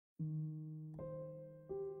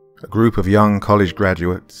A group of young college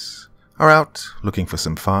graduates are out looking for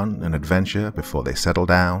some fun and adventure before they settle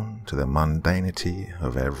down to the mundanity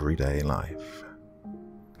of everyday life.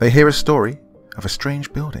 They hear a story of a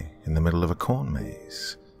strange building in the middle of a corn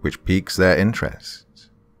maze, which piques their interest.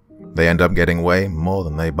 They end up getting way more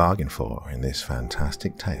than they bargained for in this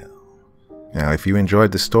fantastic tale. Now, if you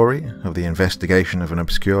enjoyed the story of the investigation of an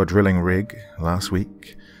obscure drilling rig last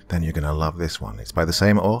week, then you're going to love this one. It's by the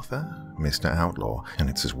same author, Mr. Outlaw, and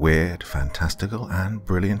it's as weird, fantastical, and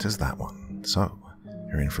brilliant as that one. So,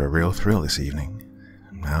 you're in for a real thrill this evening.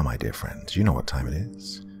 Now, my dear friends, you know what time it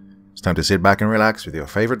is. It's time to sit back and relax with your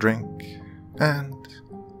favorite drink and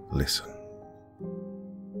listen.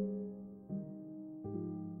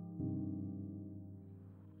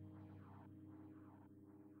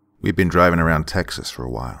 We'd been driving around Texas for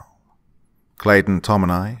a while. Clayton, Tom,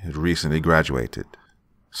 and I had recently graduated,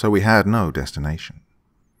 so we had no destination.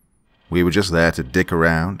 We were just there to dick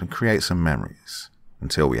around and create some memories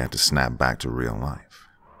until we had to snap back to real life.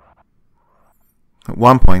 At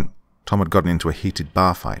one point, Tom had gotten into a heated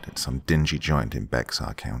bar fight at some dingy joint in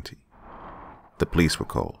Bexar County. The police were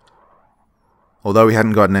called. Although we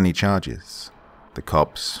hadn't gotten any charges, the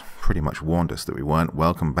cops pretty much warned us that we weren't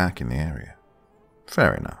welcome back in the area.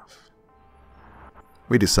 Fair enough.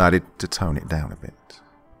 We decided to tone it down a bit.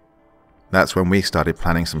 That's when we started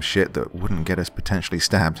planning some shit that wouldn't get us potentially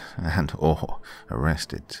stabbed and or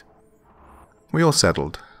arrested. We all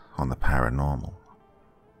settled on the paranormal.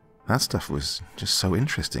 That stuff was just so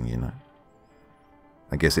interesting, you know.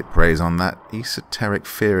 I guess it preys on that esoteric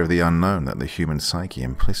fear of the unknown that the human psyche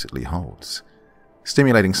implicitly holds,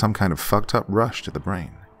 stimulating some kind of fucked up rush to the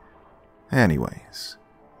brain. Anyways,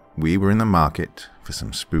 we were in the market for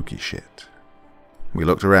some spooky shit. We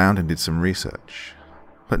looked around and did some research,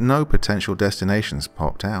 but no potential destinations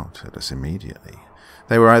popped out at us immediately.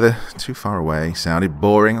 They were either too far away, sounded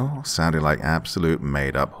boring, or sounded like absolute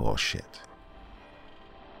made-up horseshit.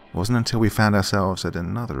 It wasn't until we found ourselves at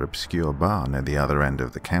another obscure bar near the other end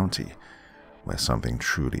of the county where something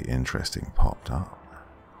truly interesting popped up.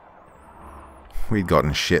 We'd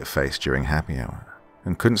gotten shit-faced during happy hour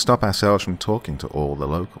and couldn't stop ourselves from talking to all the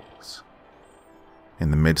locals. In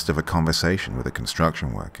the midst of a conversation with a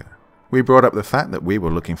construction worker, we brought up the fact that we were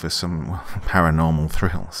looking for some paranormal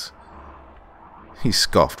thrills. He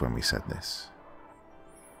scoffed when we said this.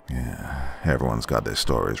 Yeah, everyone's got their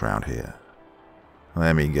stories round here.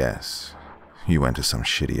 Let me guess. You went to some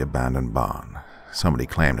shitty abandoned barn. Somebody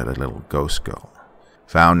claimed it a little ghost girl.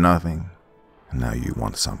 Found nothing, and now you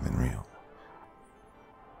want something real.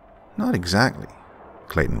 Not exactly,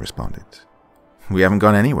 Clayton responded. We haven't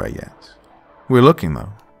gone anywhere yet. We're looking,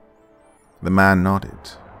 though. The man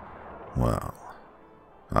nodded. Well,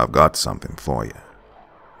 I've got something for you.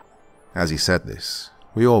 As he said this,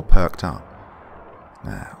 we all perked up.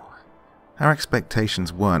 Now, our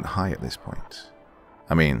expectations weren't high at this point.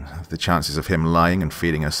 I mean, the chances of him lying and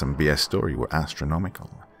feeding us some BS story were astronomical.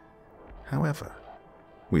 However,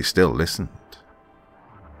 we still listened.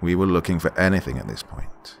 We were looking for anything at this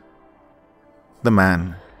point. The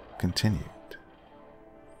man continued.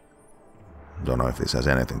 Don't know if this has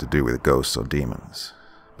anything to do with ghosts or demons,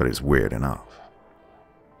 but it's weird enough.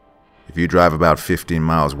 If you drive about 15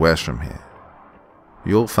 miles west from here,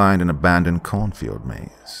 you'll find an abandoned cornfield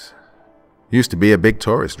maze. Used to be a big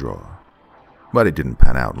tourist draw, but it didn't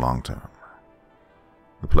pan out long term.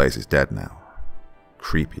 The place is dead now.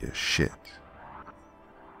 Creepy as shit.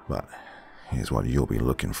 But here's what you'll be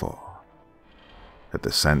looking for. At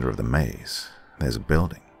the center of the maze, there's a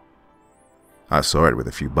building. I saw it with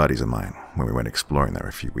a few buddies of mine when we went exploring there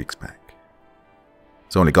a few weeks back.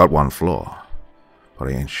 It's only got one floor, but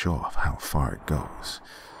I ain't sure of how far it goes.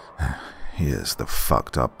 Here's the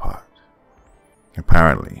fucked up part.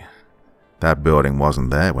 Apparently, that building wasn't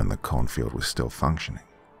there when the cornfield was still functioning.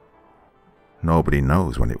 Nobody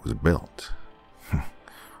knows when it was built.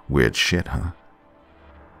 Weird shit, huh?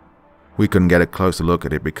 We couldn't get a closer look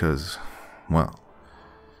at it because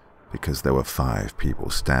there were 5 people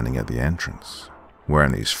standing at the entrance,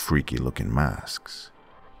 wearing these freaky-looking masks,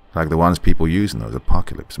 like the ones people use in those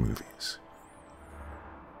apocalypse movies.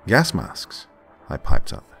 Gas masks, I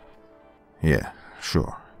piped up. Yeah,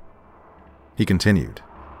 sure. He continued.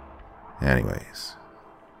 Anyways,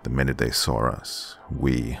 the minute they saw us,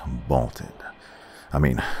 we bolted. I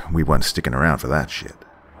mean, we weren't sticking around for that shit.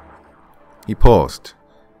 He paused,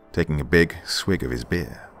 taking a big swig of his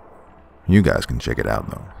beer. You guys can check it out,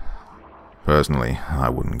 though. Personally, I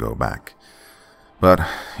wouldn't go back. But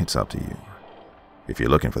it's up to you, if you're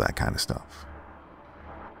looking for that kind of stuff.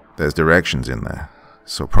 There's directions in there,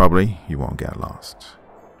 so probably you won't get lost.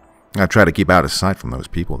 I try to keep out of sight from those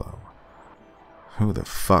people, though. Who the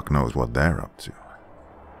fuck knows what they're up to?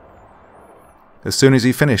 As soon as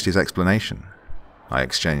he finished his explanation, I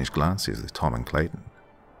exchanged glances with Tom and Clayton.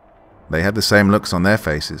 They had the same looks on their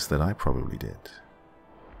faces that I probably did.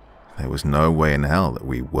 There was no way in hell that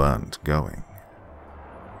we weren't going.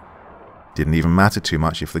 Didn't even matter too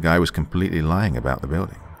much if the guy was completely lying about the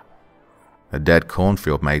building. A dead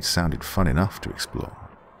cornfield maze sounded fun enough to explore.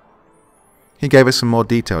 He gave us some more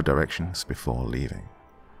detailed directions before leaving.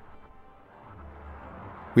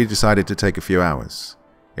 We decided to take a few hours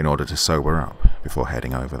in order to sober up before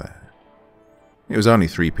heading over there. It was only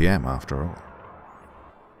 3 p.m. after all.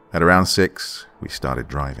 At around 6, we started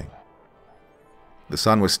driving. The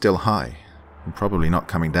sun was still high and probably not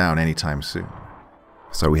coming down anytime soon,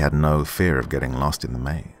 so we had no fear of getting lost in the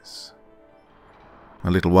maze.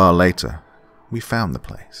 A little while later, we found the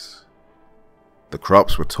place. The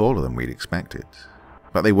crops were taller than we'd expected,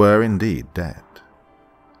 but they were indeed dead.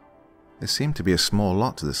 There seemed to be a small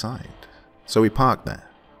lot to the side, so we parked there.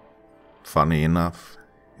 Funny enough,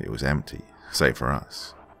 it was empty, save for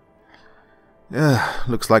us.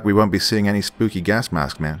 Looks like we won't be seeing any spooky gas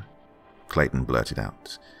mask men, Clayton blurted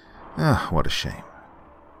out. What a shame.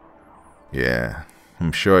 Yeah,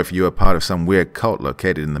 I'm sure if you were part of some weird cult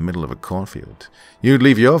located in the middle of a cornfield, you'd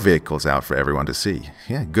leave your vehicles out for everyone to see.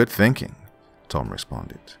 Yeah, good thinking, Tom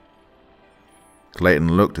responded.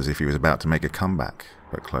 Clayton looked as if he was about to make a comeback,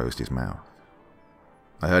 but closed his mouth.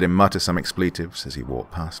 I heard him mutter some expletives as he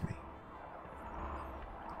walked past me.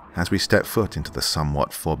 As we stepped foot into the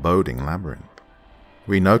somewhat foreboding labyrinth,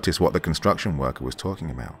 we noticed what the construction worker was talking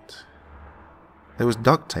about. There was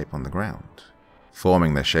duct tape on the ground,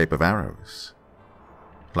 forming the shape of arrows.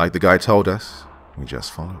 Like the guy told us, we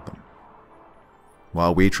just followed them.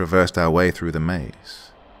 While we traversed our way through the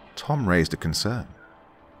maze, Tom raised a concern.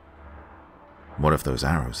 What if those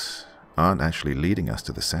arrows aren't actually leading us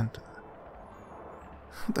to the center?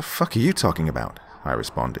 What the fuck are you talking about? I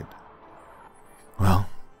responded. Well,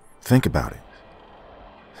 think about it.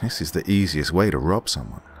 This is the easiest way to rob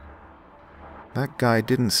someone. That guy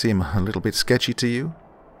didn't seem a little bit sketchy to you?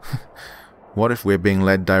 What if we're being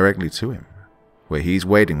led directly to him, where he's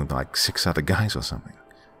waiting with like 6 other guys or something?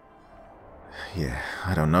 Yeah,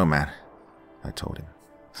 I don't know, man, I told him.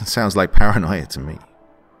 It sounds like paranoia to me.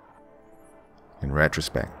 In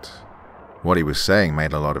retrospect, what he was saying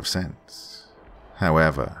made a lot of sense.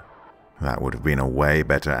 However, that would have been a way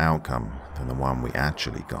better outcome than the one we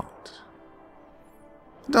actually got.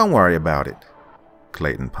 Don't worry about it,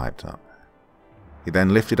 Clayton piped up. He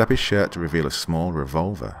then lifted up his shirt to reveal a small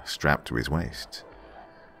revolver strapped to his waist.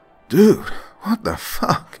 Dude, what the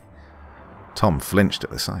fuck? Tom flinched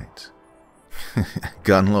at the sight.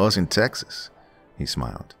 Gun laws in Texas, he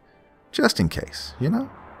smiled. Just in case, you know?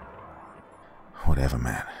 Whatever,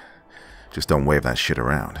 man. Just don't wave that shit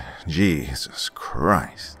around. Jesus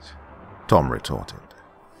Christ, Tom retorted.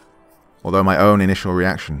 Although my own initial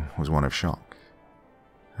reaction was one of shock,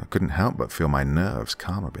 I couldn't help but feel my nerves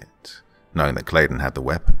calm a bit, knowing that Clayton had the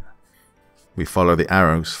weapon. We followed the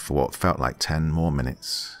arrows for what felt like 10 more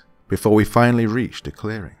minutes, before we finally reached a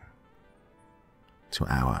clearing. To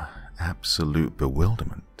our absolute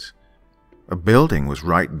bewilderment, a building was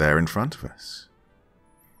right there in front of us.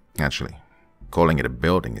 Actually, calling it a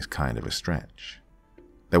building is kind of a stretch.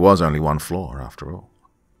 There was only 1 floor, after all.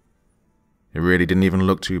 It really didn't even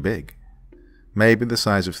look too big. Maybe the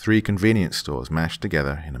size of 3 convenience stores mashed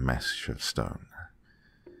together in a mesh of stone.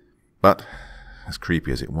 But, as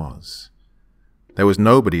creepy as it was, there was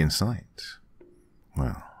nobody in sight.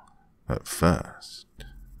 Well, at first.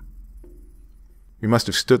 We must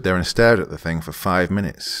have stood there and stared at the thing for 5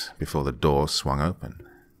 minutes before the door swung open.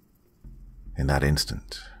 In that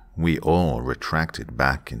instant, we all retracted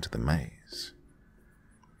back into the maze.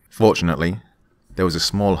 Fortunately, there was a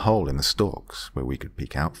small hole in the stalks where we could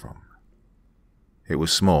peek out from. It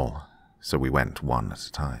was small, so we went one at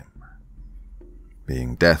a time.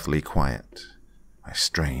 Being deathly quiet, I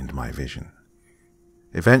strained my vision,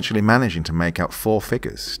 eventually managing to make out 4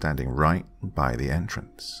 figures standing right by the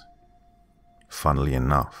entrance. Funnily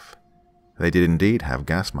enough, they did indeed have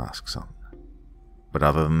gas masks on, but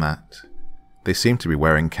other than that, they seemed to be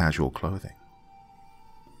wearing casual clothing.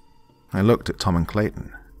 I looked at Tom and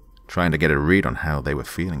Clayton, trying to get a read on how they were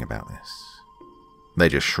feeling about this. They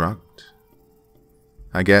just shrugged.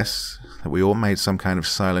 I guess that we all made some kind of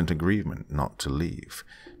silent agreement not to leave,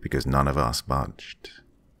 because none of us budged.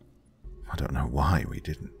 I don't know why we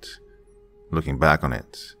didn't. Looking back on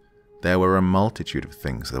it, there were a multitude of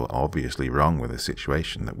things that were obviously wrong with the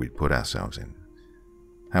situation that we'd put ourselves in.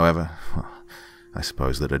 However, I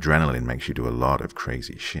suppose that adrenaline makes you do a lot of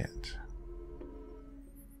crazy shit.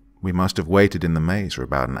 We must have waited in the maze for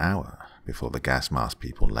about an hour before the gas mask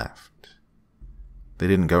people left. They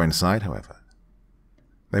didn't go inside, however.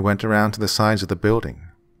 They went around to the sides of the building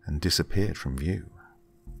and disappeared from view.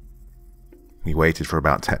 We waited for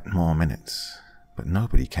about 10 more minutes, but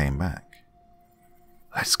nobody came back.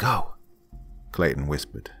 "Let's go," Clayton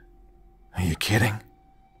whispered. "Are you kidding?"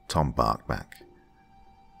 Tom barked back.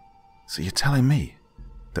 "So you're telling me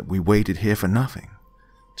that we waited here for nothing?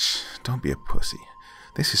 Don't be a pussy.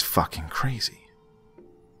 This is fucking crazy."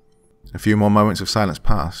 A few more moments of silence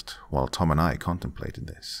passed while Tom and I contemplated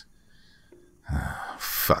this.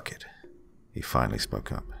 "Fuck it," he finally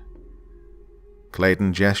spoke up.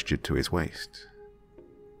 Clayton gestured to his waist.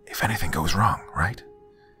 "If anything goes wrong, right?"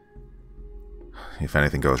 "If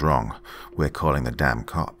anything goes wrong, we're calling the damn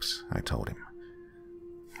cops," I told him.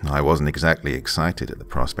 I wasn't exactly excited at the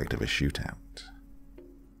prospect of a shootout.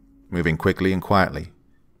 Moving quickly and quietly,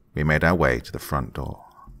 we made our way to the front door.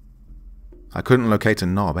 I couldn't locate a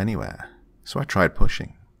knob anywhere, so I tried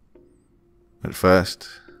pushing. At first,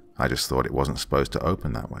 I just thought it wasn't supposed to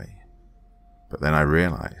open that way, but then I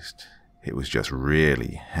realized it was just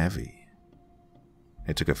really heavy.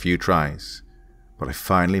 It took a few tries, but I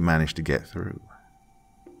finally managed to get through.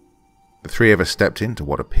 The three of us stepped into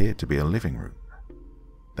what appeared to be a living room.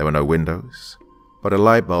 There were no windows, but a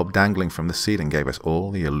light bulb dangling from the ceiling gave us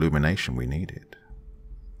all the illumination we needed.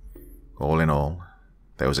 All in all,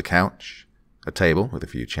 there was a couch, a table with a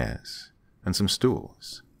few chairs, and some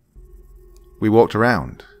stools. We walked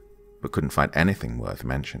around, but couldn't find anything worth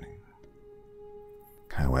mentioning.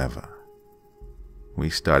 However, we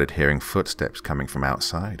started hearing footsteps coming from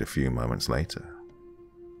outside a few moments later.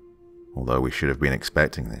 Although we should have been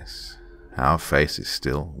expecting this, our faces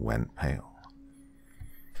still went pale.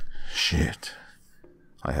 "Shit,"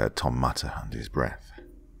 I heard Tom mutter under his breath.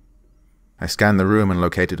 I scanned the room and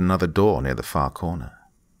located another door near the far corner.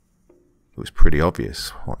 It was pretty obvious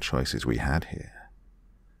what choices we had here.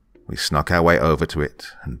 We snuck our way over to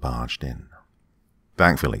it and barged in.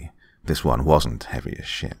 Thankfully, this one wasn't heavy as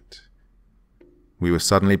shit. We were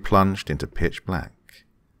suddenly plunged into pitch black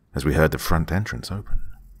as we heard the front entrance open.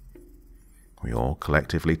 We all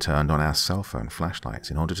collectively turned on our cell phone flashlights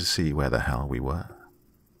in order to see where the hell we were.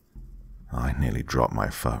 I nearly dropped my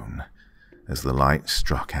phone as the light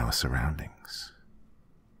struck our surroundings.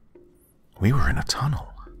 We were in a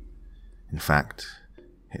tunnel. In fact,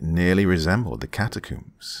 it nearly resembled the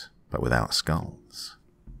catacombs, but without skulls.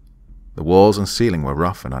 The walls and ceiling were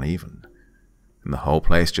rough and uneven, and the whole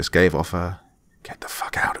place just gave off a "get the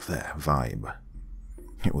fuck out of there" vibe.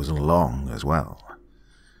 It was long as well.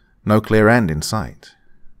 No clear end in sight.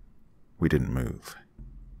 We didn't move.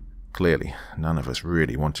 Clearly, none of us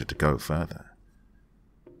really wanted to go further.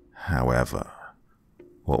 However,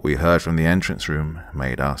 what we heard from the entrance room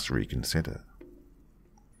made us reconsider.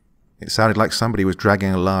 It sounded like somebody was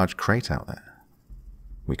dragging a large crate out there.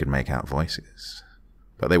 We could make out voices,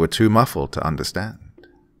 but they were too muffled to understand.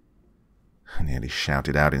 I nearly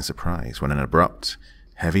shouted out in surprise when an abrupt,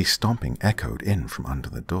 heavy stomping echoed in from under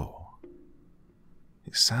the door.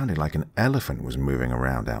 It sounded like an elephant was moving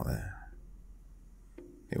around out there.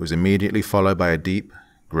 It was immediately followed by a deep,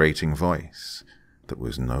 grating voice that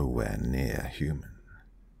was nowhere near human.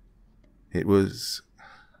 It was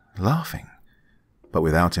laughing, but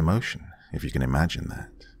without emotion, if you can imagine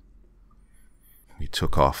that. We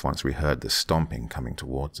took off once we heard the stomping coming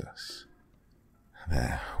towards us.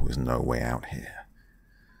 There was no way out here.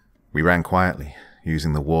 We ran quietly,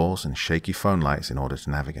 using the walls and shaky phone lights in order to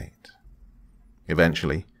navigate.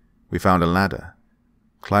 Eventually, we found a ladder,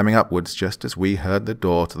 climbing upwards just as we heard the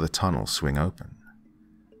door to the tunnel swing open.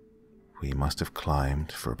 We must have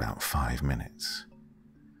climbed for about 5 minutes.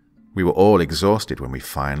 We were all exhausted when we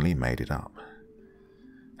finally made it up.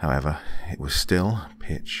 However, it was still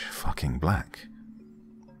pitch fucking black.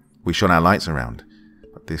 We shone our lights around,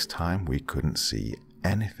 but this time we couldn't see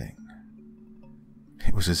anything.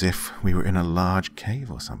 It was as if we were in a large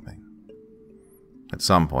cave or something. At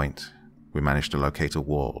some point, we managed to locate a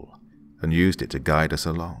wall and used it to guide us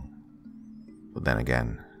along. But then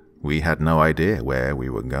again, we had no idea where we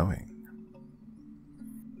were going.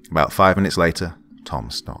 About 5 minutes later, Tom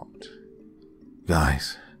stopped.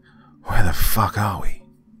 "Guys, where the fuck are we?"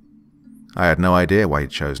 I had no idea why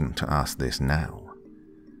he'd chosen to ask this now.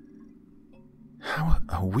 "How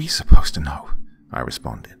are we supposed to know?" I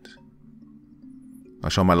responded. I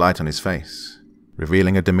shone my light on his face,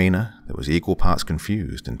 revealing a demeanor that was equal parts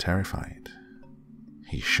confused and terrified.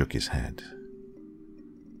 He shook his head.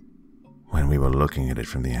 "When we were looking at it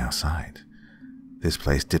from the outside, this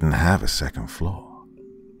place didn't have a second floor."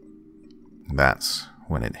 That's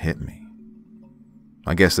when it hit me.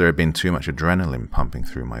 I guess there had been too much adrenaline pumping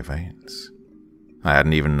through my veins. I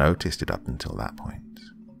hadn't even noticed it up until that point.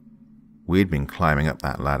 We'd been climbing up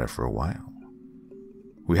that ladder for a while.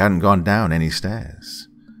 We hadn't gone down any stairs,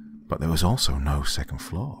 but there was also no second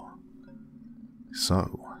floor.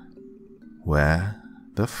 So, where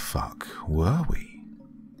the fuck were we?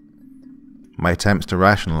 My attempts to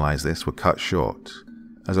rationalize this were cut short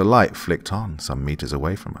as a light flicked on some meters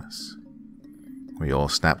away from us. We all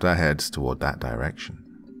snapped our heads toward that direction.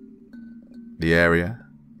 The area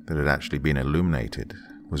that had actually been illuminated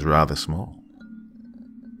was rather small.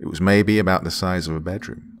 It was maybe about the size of a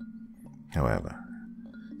bedroom. However,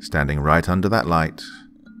 standing right under that light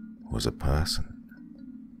was a person.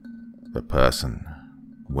 The person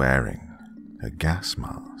wearing a gas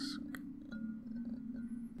mask.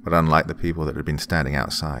 But unlike the people that had been standing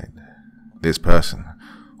outside, this person,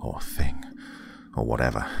 or thing, or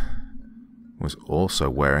whatever, was also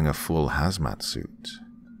wearing a full hazmat suit.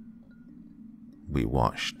 We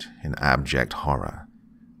watched in abject horror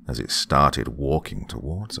as it started walking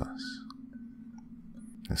towards us.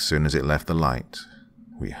 As soon as it left the light,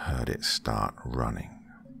 we heard it start running.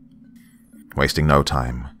 Wasting no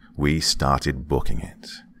time, we started booking it.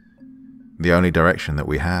 The only direction that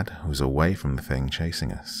we had was away from the thing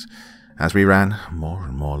chasing us. As we ran, more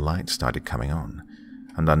and more lights started coming on,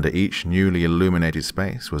 and under each newly illuminated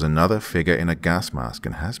space was another figure in a gas mask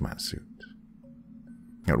and hazmat suit.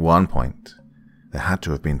 At one point, there had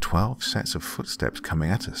to have been 12 sets of footsteps coming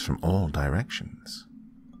at us from all directions.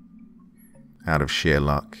 Out of sheer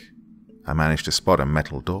luck, I managed to spot a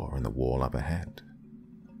metal door in the wall up ahead.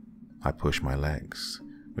 I pushed my legs,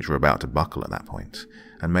 which were about to buckle at that point,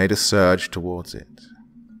 and made a surge towards it.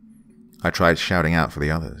 I tried shouting out for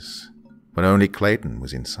the others, but only Clayton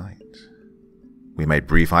was in sight. We made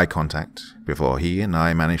brief eye contact before he and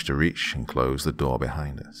I managed to reach and close the door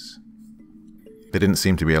behind us. There didn't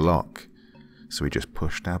seem to be a lock, so we just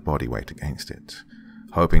pushed our body weight against it,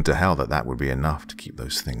 hoping to hell that that would be enough to keep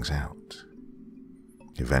those things out.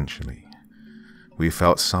 Eventually, we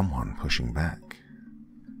felt someone pushing back.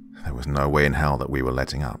 There was no way in hell that we were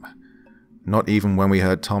letting up, not even when we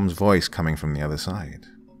heard Tom's voice coming from the other side.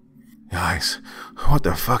 "Guys, what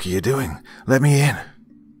the fuck are you doing? Let me in!"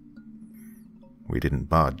 We didn't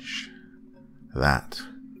budge. That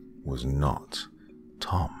was not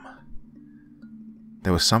Tom.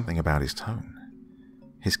 There was something about his tone,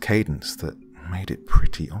 his cadence, that made it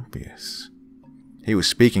pretty obvious. He was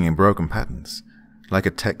speaking in broken patterns, like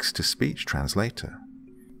a text-to-speech translator.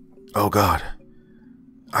 "Oh God,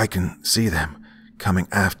 I can see them coming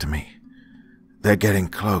after me. They're getting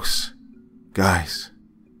close. Guys,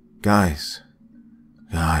 guys,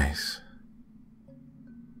 guys."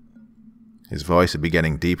 His voice had been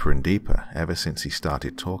getting deeper and deeper ever since he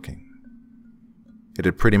started talking. It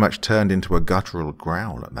had pretty much turned into a guttural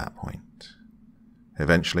growl at that point.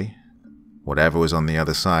 Eventually, whatever was on the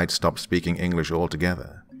other side stopped speaking English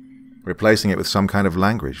altogether, replacing it with some kind of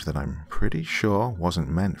language that I'm pretty sure wasn't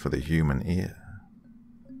meant for the human ear.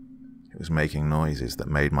 It was making noises that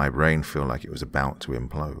made my brain feel like it was about to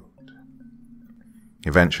implode.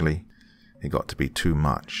 Eventually, it got to be too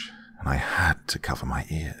much, and I had to cover my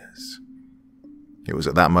ears. It was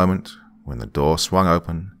at that moment when the door swung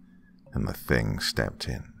open and the thing stepped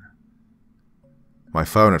in. My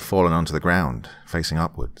phone had fallen onto the ground, facing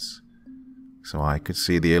upwards, so I could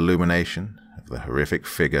see the illumination of the horrific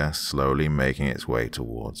figure slowly making its way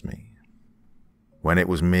towards me. When it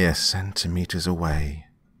was mere centimeters away,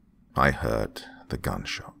 I heard the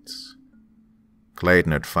gunshots.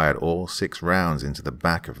 Clayton had fired all 6 rounds into the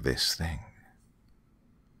back of this thing.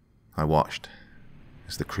 I watched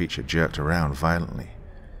as the creature jerked around violently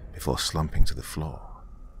before slumping to the floor.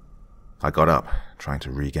 I got up, trying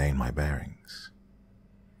to regain my bearings.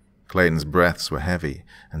 Clayton's breaths were heavy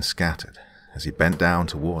and scattered as he bent down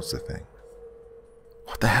towards the thing.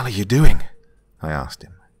 "What the hell are you doing?" I asked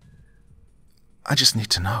him. "I just need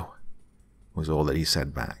to know," was all that he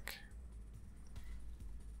said back.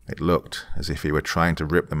 It looked as if he were trying to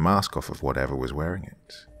rip the mask off of whatever was wearing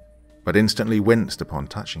it, but instantly winced upon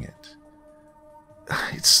touching it.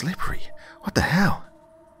 "It's slippery. What the hell?"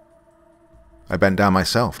 I bent down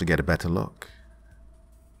myself to get a better look.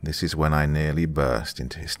 This is when I nearly burst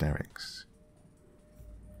into hysterics.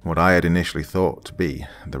 What I had initially thought to be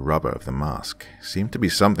the rubber of the mask seemed to be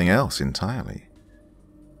something else entirely.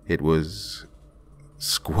 It was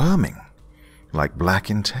squirming, like black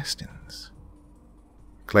intestines.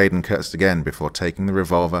 Clayton cursed again before taking the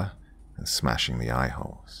revolver and smashing the eye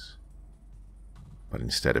holes. But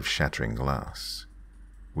instead of shattering glass,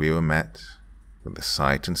 we were met with the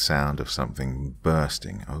sight and sound of something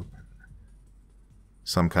bursting open.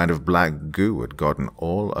 Some kind of black goo had gotten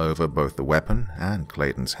all over both the weapon and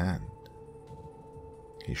Clayton's hand.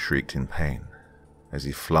 He shrieked in pain as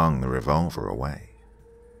he flung the revolver away.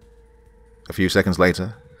 A few seconds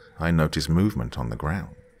later, I noticed movement on the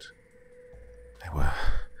ground. There were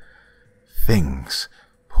things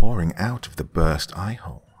pouring out of the burst eye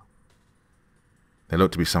hole. They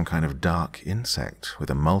looked to be some kind of dark insect with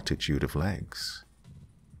a multitude of legs.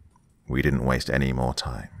 We didn't waste any more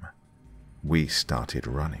time. We started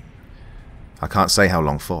running. I can't say how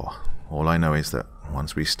long for. All I know is that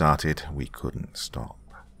once we started, we couldn't stop.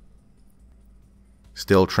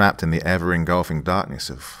 Still trapped in the ever-engulfing darkness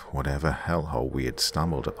of whatever hellhole we had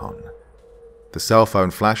stumbled upon, the cell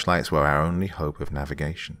phone flashlights were our only hope of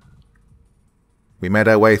navigation. We made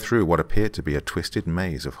our way through what appeared to be a twisted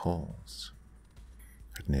maze of halls.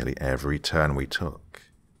 At nearly every turn we took,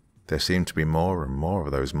 there seemed to be more and more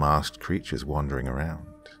of those masked creatures wandering around.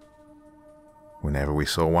 Whenever we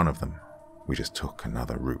saw one of them, we just took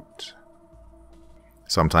another route.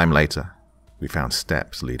 Sometime later, we found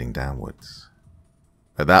steps leading downwards.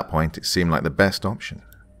 At that point, it seemed like the best option.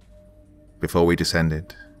 Before we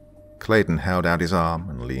descended, Clayton held out his arm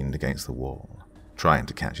and leaned against the wall, trying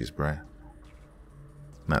to catch his breath.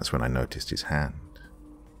 That's when I noticed his hand.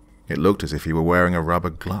 It looked as if he were wearing a rubber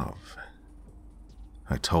glove.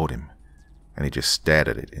 I told him, and he just stared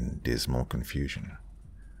at it in dismal confusion.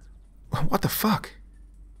 "What the fuck?"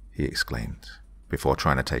 he exclaimed, before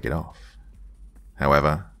trying to take it off.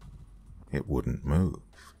 However, it wouldn't move.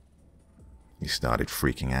 He started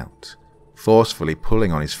freaking out, forcefully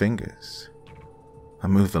pulling on his fingers. I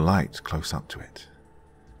moved the light close up to it.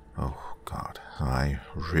 Oh God, I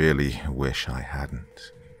really wish I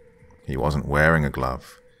hadn't. He wasn't wearing a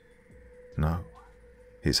glove. No,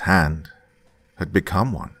 his hand had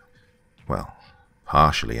become one. Well,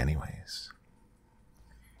 partially anyways.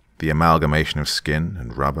 The amalgamation of skin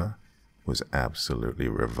and rubber was absolutely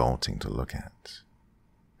revolting to look at.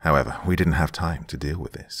 However, we didn't have time to deal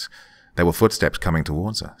with this. There were footsteps coming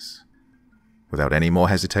towards us. Without any more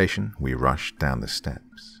hesitation, we rushed down the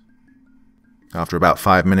steps. After about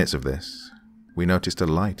 5 minutes of this, we noticed a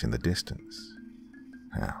light in the distance.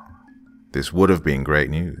 Now, this would have been great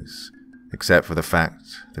news, except for the fact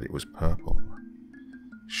that it was purple.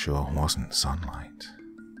 Sure wasn't sunlight.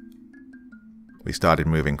 We started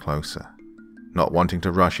moving closer, not wanting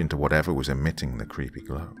to rush into whatever was emitting the creepy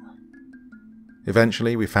glow.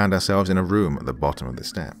 Eventually, we found ourselves in a room at the bottom of the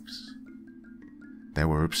steps. There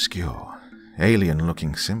were obscure,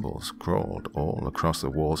 alien-looking symbols crawled all across the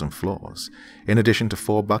walls and floors, in addition to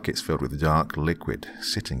 4 buckets filled with dark liquid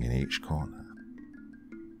sitting in each corner.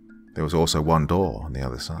 There was also one door on the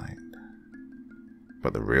other side.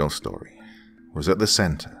 But the real story was at the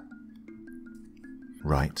center.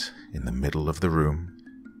 Right in the middle of the room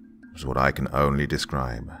was what I can only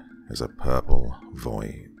describe as a purple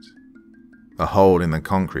void. A hole in the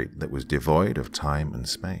concrete that was devoid of time and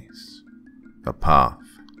space. A path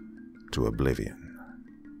to oblivion.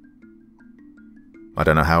 I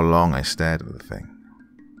don't know how long I stared at the thing.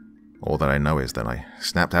 All that I know is that I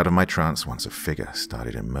snapped out of my trance once a figure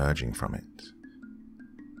started emerging from it.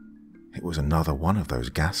 It was another one of those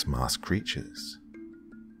gas mask creatures.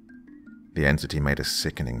 The entity made a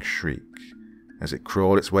sickening shriek as it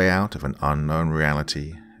crawled its way out of an unknown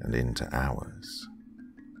reality and into ours.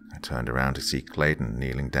 I turned around to see Clayton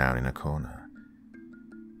kneeling down in a corner.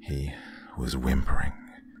 He was whimpering.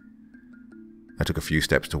 I took a few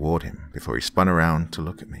steps toward him before he spun around to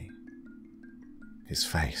look at me. His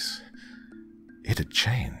face, it had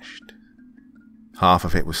changed. Half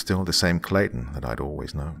of it was still the same Clayton that I'd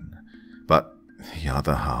always known, but the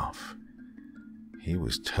other half, he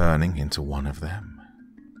was turning into one of them.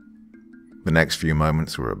 The next few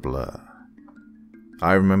moments were a blur.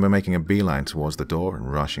 I remember making a beeline towards the door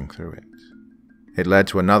and rushing through it. It led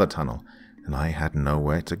to another tunnel, and I had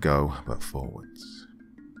nowhere to go but forwards.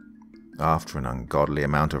 After an ungodly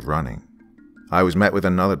amount of running, I was met with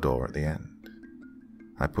another door at the end.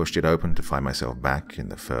 I pushed it open to find myself back in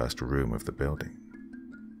the first room of the building.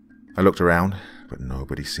 I looked around, but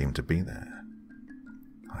nobody seemed to be there.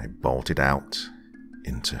 I bolted out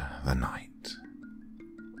into the night.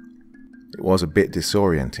 It was a bit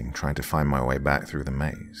disorienting trying to find my way back through the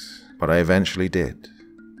maze, but I eventually did.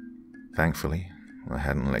 Thankfully, I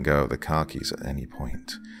hadn't let go of the car keys at any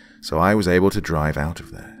point, so I was able to drive out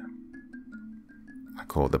of there. I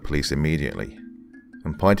called the police immediately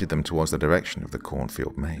and pointed them towards the direction of the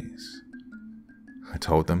Cornfield maze. I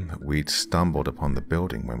told them that we'd stumbled upon the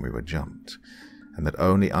building when we were jumped, and that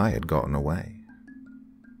only I had gotten away.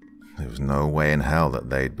 There was no way in hell that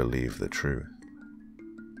they'd believe the truth.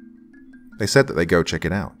 They said that they'd go check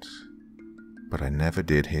it out, but I never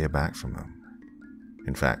did hear back from them.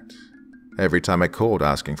 In fact, every time I called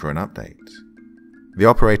asking for an update, The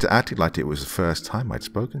operator acted like it was the first time I'd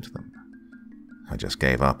spoken to them. I just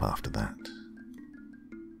gave up after that.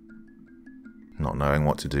 Not knowing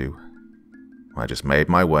what to do, I just made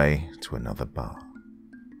my way to another bar.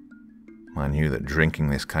 I knew that drinking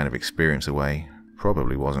this kind of experience away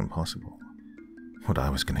probably wasn't possible, but I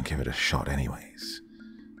was going to give it a shot anyways.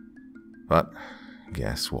 But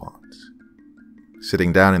guess what?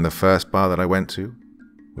 Sitting down in the first bar that I went to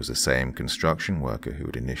was the same construction worker who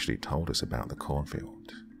had initially told us about the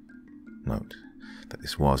Cornfield. Note that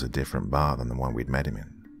this was a different bar than the one we'd met him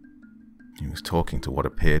in. He was talking to what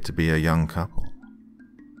appeared to be a young couple.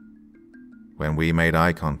 When we made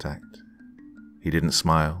eye contact, he didn't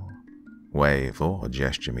smile, wave, or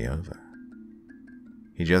gesture me over.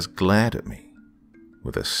 He just glared at me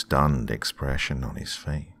with a stunned expression on his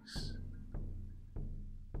face.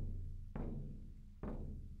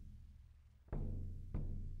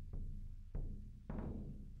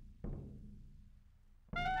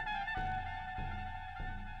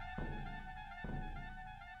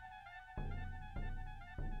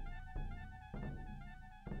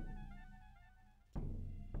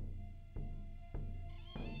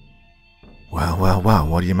 Well,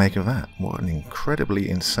 what do you make of that? What an incredibly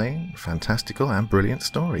insane, fantastical, and brilliant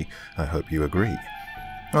story. I hope you agree.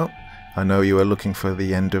 Well, I know you are looking for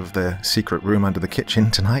the end of the secret room under the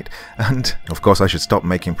kitchen tonight, and of course I should stop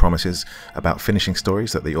making promises about finishing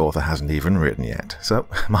stories that the author hasn't even written yet. So,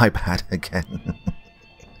 my bad again.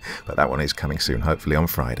 But that one is coming soon, hopefully on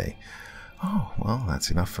Friday. Oh, well,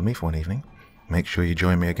 that's enough for me for one evening. Make sure you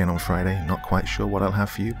join me again on Friday. Not quite sure what I'll have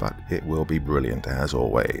for you, but it will be brilliant as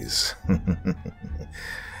always.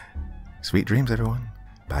 Sweet dreams, everyone.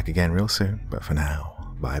 Back again real soon, but for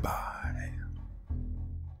now, bye-bye.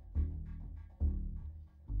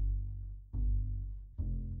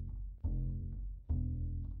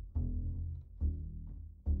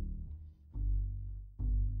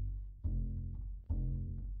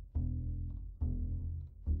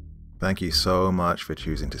 Thank you so much for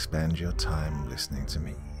choosing to spend your time listening to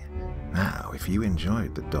me. Now, if you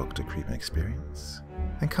enjoyed the Dr. Creepen experience,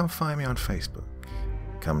 then come find me on Facebook.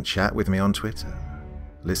 Come chat with me on Twitter.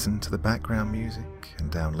 Listen to the background music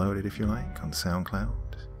and download it if you like on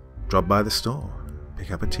SoundCloud. Drop by the store, pick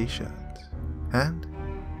up a t-shirt. And,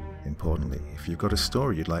 importantly, if you've got a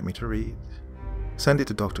story you'd like me to read, send it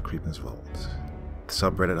to Dr. Creepen's Vault, the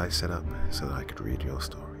subreddit I set up so that I could read your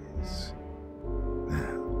stories.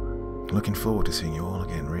 Now, looking forward to seeing you all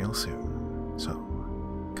again real soon. So,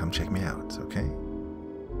 come check me out, okay?